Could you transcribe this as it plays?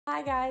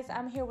Hi guys,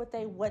 I'm here with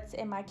a what's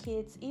in my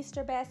kids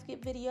Easter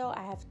basket video.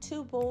 I have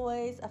two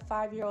boys, a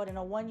 5-year-old and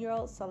a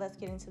 1-year-old, so let's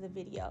get into the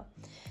video.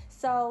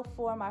 So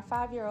for my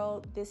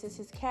 5-year-old, this is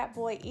his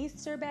Catboy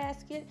Easter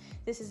basket.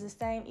 This is the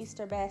same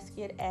Easter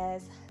basket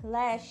as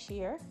last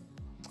year,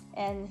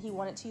 and he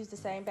wanted to use the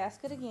same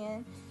basket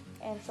again.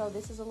 And so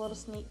this is a little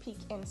sneak peek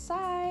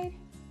inside.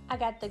 I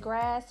got the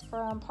grass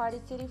from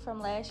Party City from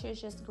last year,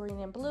 it's just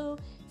green and blue.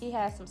 He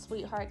has some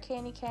Sweetheart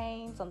candy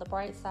canes, on the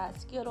bright side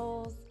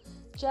Skittles,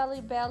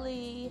 Jelly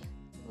Belly,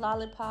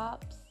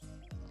 lollipops,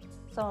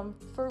 some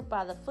fruit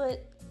by the foot,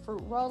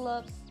 fruit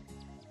roll-ups,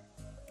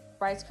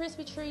 Rice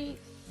Krispie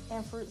treats,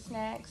 and fruit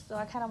snacks. So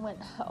I kind of went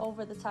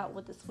over the top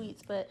with the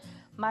sweets, but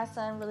my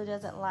son really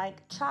doesn't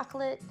like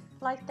chocolate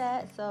like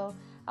that, so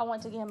I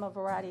want to give him a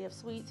variety of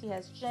sweets. He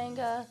has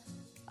Jenga,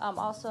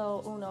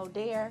 also Uno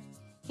Dare.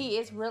 He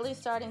is really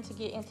starting to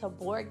get into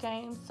board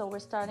games, so we're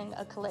starting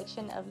a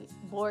collection of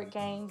board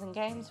games and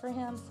games for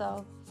him,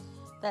 so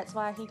that's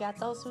why he got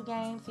those two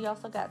games. He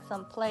also got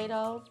some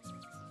Play-Doh.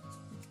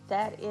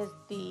 That is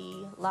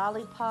the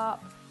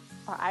lollipop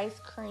or ice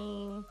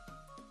cream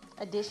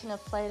edition of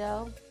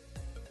Play-Doh.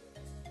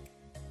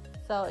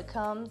 So it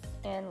comes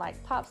in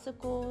like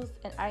popsicles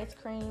and ice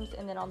creams,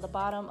 and then on the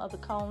bottom of the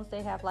cones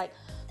they have like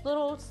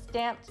little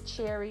stamped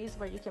cherries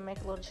where you can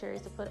make little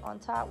cherries to put on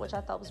top, which I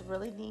thought was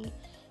really neat.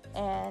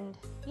 And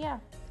yeah,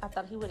 I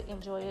thought he would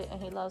enjoy it,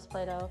 and he loves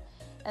Play-Doh.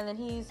 And then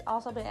he's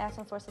also been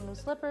asking for some new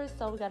slippers,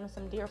 so we got him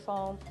some Deer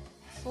Foam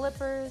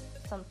slippers,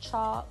 some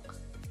chalk,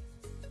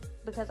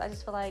 because I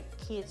just feel like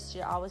kids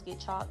should always get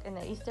chalk in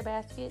the Easter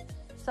basket.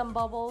 Some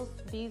bubbles.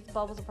 These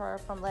bubbles are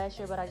from last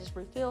year, but I just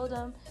refilled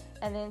them.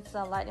 And then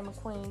some Lightning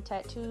McQueen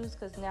tattoos,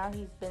 because now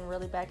he's been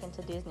really back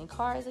into Disney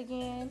cars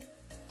again.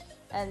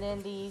 And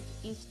then these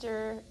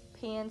Easter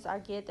pens I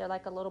get, they're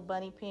like a little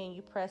bunny pen.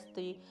 You press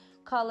the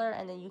color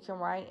and then you can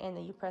write, and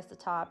then you press the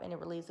top and it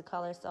relieves the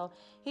color. So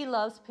he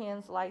loves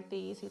pens like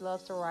these. He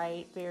loves to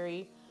write,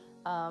 very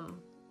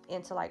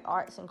into like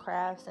arts and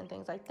crafts and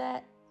things like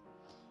that.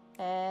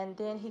 And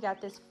then he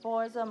got this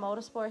Forza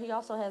Motorsport. He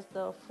also has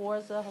the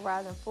Forza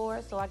Horizon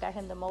 4, so I got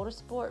him the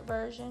Motorsport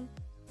version.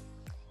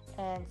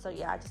 And so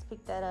yeah, I just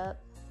picked that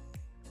up.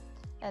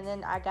 And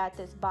then I got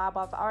this Bob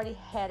Off. I already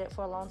had it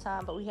for a long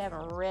time, but we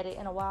haven't read it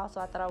in a while,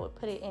 so I thought I would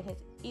put it in his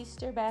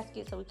Easter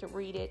basket so we could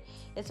read it.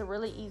 It's a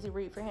really easy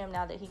read for him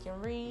now that he can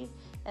read,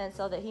 and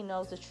so that he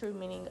knows the true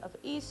meaning of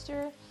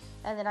Easter.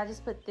 And then I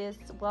just put this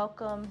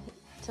welcome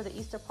to the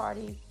Easter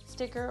party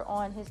sticker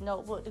on his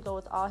notebook to go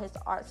with all his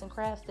arts and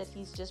crafts that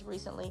he's just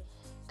recently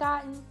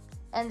gotten.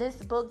 And this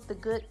book, The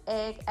Good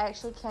Egg,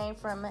 actually came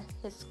from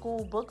his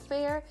school book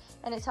fair,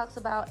 and it talks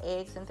about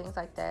eggs and things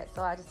like that.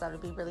 So I just thought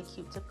it'd be really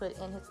cute to put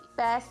in his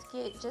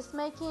basket. Just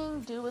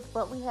making do with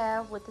what we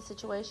have with the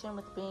situation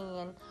with being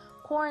in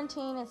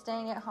quarantine and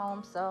staying at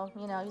home. So,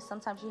 you know,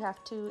 sometimes you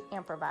have to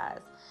improvise.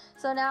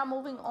 So now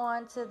moving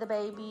on to the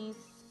baby's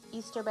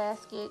Easter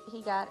basket.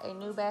 He got a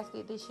new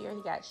basket this year.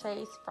 He got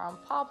Chase from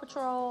Paw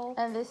Patrol,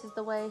 and this is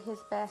the way his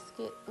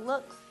basket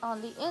looks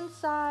on the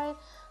inside.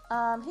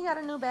 He got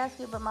a new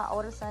basket, but my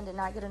older son did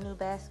not get a new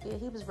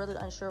basket. He was really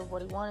unsure of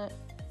what he wanted,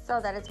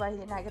 so that is why he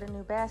did not get a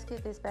new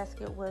basket. This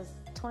basket was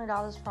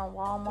 $20 from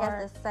Walmart.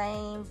 He has the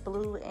same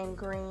blue and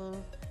green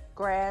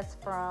grass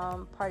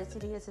from Party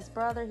City as his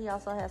brother. He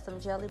also has some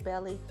Jelly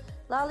Belly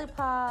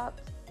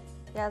lollipops.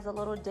 He has a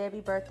little Debbie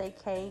birthday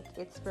cake.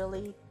 It's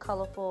really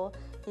colorful.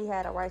 He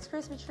had a Rice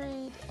Krispie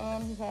treat,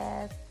 and he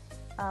has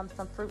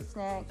some fruit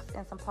snacks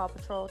and some Paw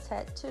Patrol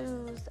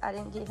tattoos. I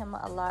didn't get him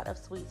a lot of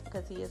sweets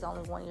because he is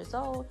only 1 year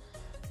old.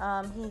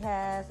 He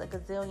has a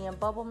gazillion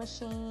bubble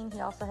machine. He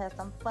also has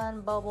some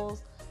fun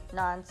bubbles,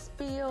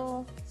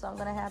 non-spill. So I'm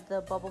gonna have the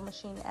bubble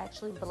machine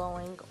actually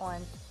blowing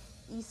on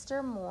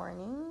Easter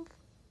morning.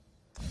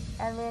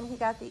 And then he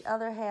got the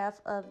other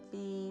half of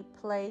the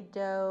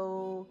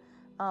Play-Doh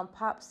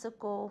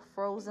popsicle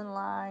frozen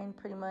line.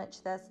 Pretty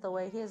much that's the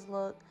way his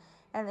look.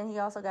 And then he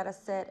also got a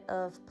set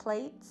of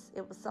plates.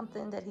 It was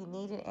something that he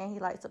needed, and he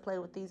likes to play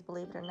with these,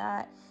 believe it or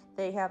not.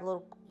 They have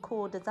little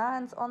cool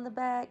designs on the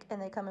back,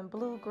 and they come in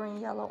blue, green,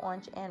 yellow,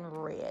 orange, and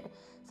red.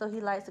 So he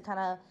likes to kind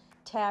of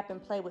tap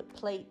and play with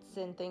plates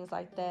and things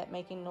like that,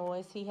 making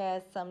noise. He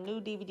has some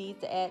new DVDs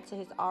to add to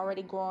his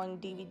already growing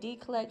DVD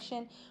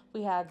collection.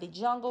 We have the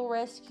Jungle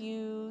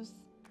Rescues.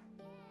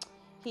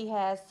 He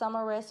has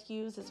Summer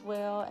Rescues as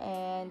well,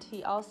 and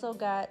he also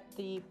got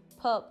the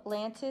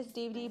Puplantis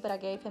DVD, but I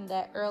gave him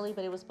that early,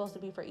 but it was supposed to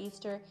be for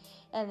Easter.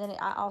 And then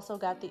I also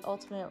got the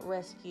Ultimate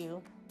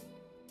Rescue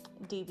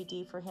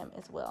DVD for him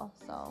as well,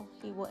 so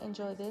he will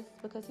enjoy this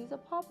because he's a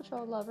Paw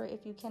Patrol lover,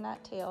 if you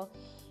cannot tell.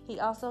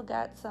 He also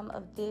got some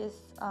of this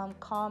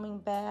calming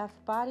bath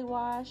body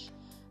wash.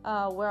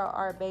 Where are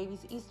our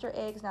baby's Easter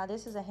eggs? Now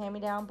this is a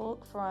hand-me-down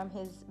book from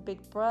his big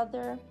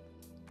brother.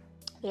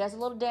 There's a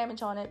little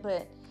damage on it,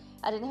 but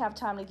I didn't have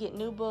time to get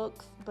new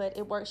books, but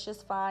it works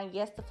just fine.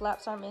 Yes, the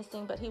flaps are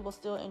missing, but he will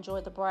still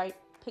enjoy the bright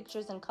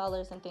pictures and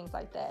colors and things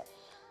like that.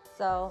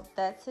 So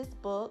that's his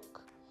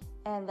book.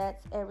 And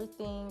that's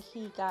everything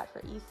he got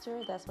for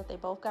Easter. That's what they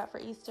both got for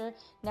Easter.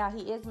 Now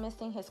he is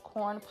missing his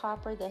corn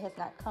popper that has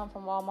not come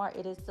from Walmart.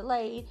 It is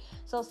delayed.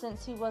 So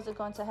since he wasn't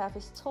going to have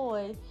his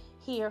toy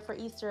here for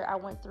Easter, I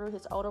went through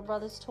his older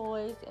brother's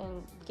toys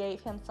and gave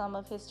him some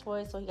of his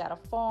toys. So he got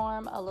a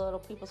farm, a little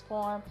people's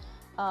farm,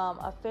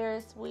 a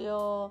Ferris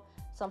wheel,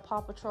 some Paw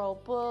Patrol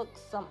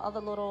books, some other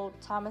little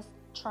Thomas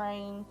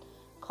Train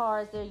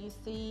cars there you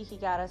see. He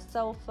got a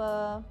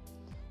sofa,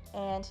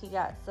 and he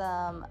got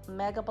some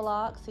Mega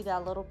Blocks. He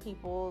got Little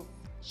People's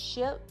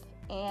ship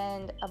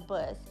and a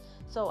bus.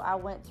 So I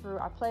went through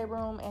our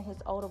playroom and his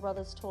older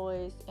brother's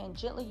toys, and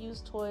gently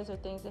used toys or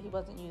things that he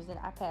wasn't using,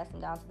 I passed them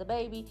down to the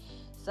baby.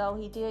 So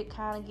he did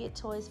kind of get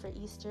toys for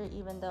Easter,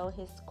 even though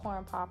his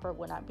corn popper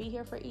would not be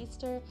here for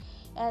Easter.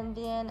 And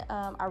then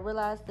I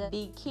realized that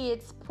the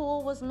kids'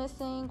 pool was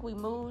missing. We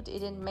moved, it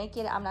didn't make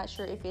it. I'm not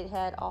sure if it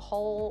had a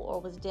hole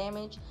or was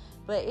damaged,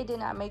 but it did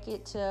not make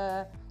it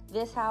to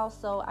this house.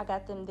 So I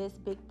got them this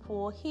big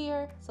pool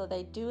here. So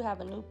they do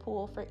have a new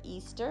pool for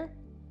Easter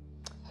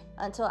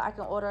until I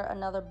can order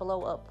another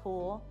blow up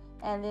pool.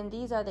 And then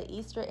these are the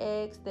Easter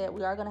eggs that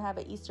we are going to have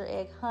an Easter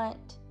egg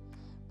hunt,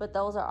 but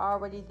those are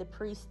already the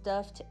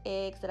pre-stuffed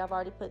eggs that I've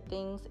already put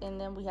things in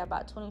them. We have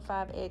about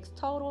 25 eggs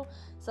total.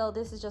 So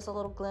this is just a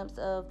little glimpse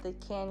of the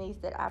candies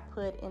that I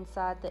put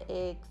inside the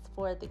eggs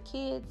for the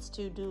kids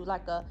to do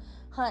like a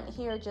hunt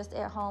here just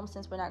at home,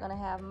 since we're not going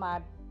to have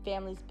my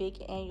family's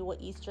big annual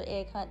Easter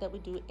egg hunt that we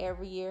do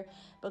every year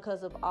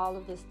because of all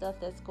of this stuff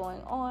that's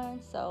going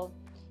on. So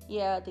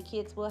yeah, the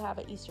kids will have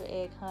an Easter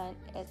egg hunt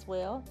as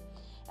well.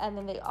 And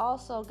then they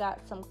also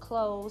got some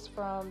clothes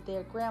from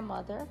their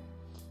grandmother,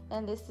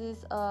 and this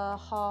is a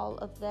haul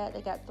of that.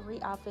 They got 3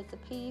 outfits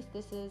apiece.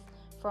 This is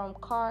from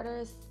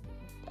Carter's.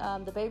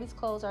 The baby's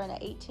clothes are in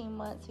at 18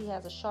 months. He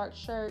has a shark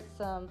shirt,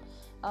 some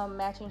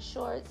matching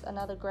shorts,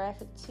 another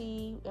graphic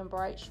tee and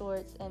bright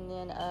shorts, and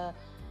then a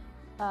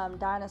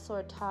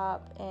dinosaur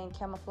top and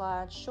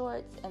camouflage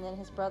shorts. And then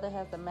his brother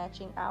has the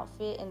matching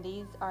outfit, and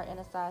these are in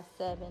a size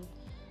 7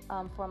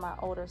 for my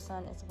older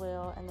son as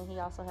well. And then he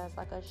also has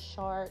like a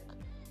shark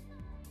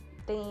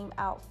theme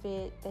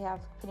outfit. They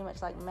have pretty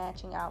much like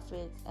matching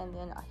outfits, and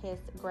then his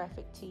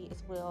graphic tee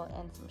as well,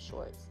 and some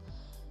shorts.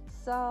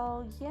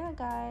 So yeah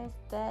guys,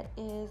 that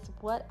is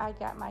what I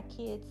got my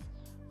kids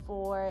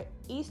for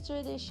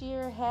Easter this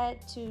year.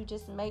 Had to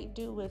just make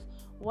do with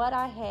what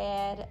I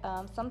had.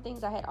 Some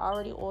things I had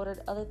already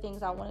ordered, other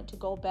things I wanted to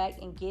go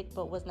back and get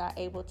but was not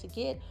able to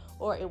get,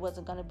 or it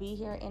wasn't going to be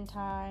here in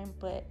time.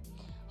 But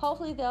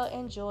hopefully they'll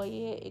enjoy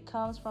it. It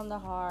comes from the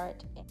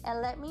heart.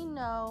 And let me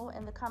know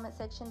in the comment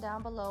section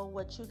down below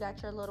what you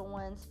got your little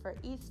ones for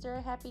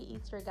Easter. Happy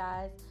Easter,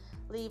 guys.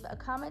 Leave a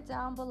comment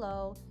down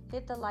below,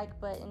 hit the like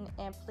button,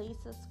 and please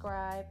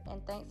subscribe.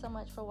 And thanks so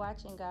much for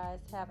watching, guys.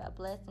 Have a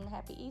blessed and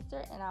happy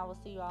Easter, and I will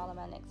see you all in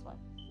my next one.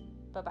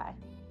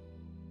 Bye-bye.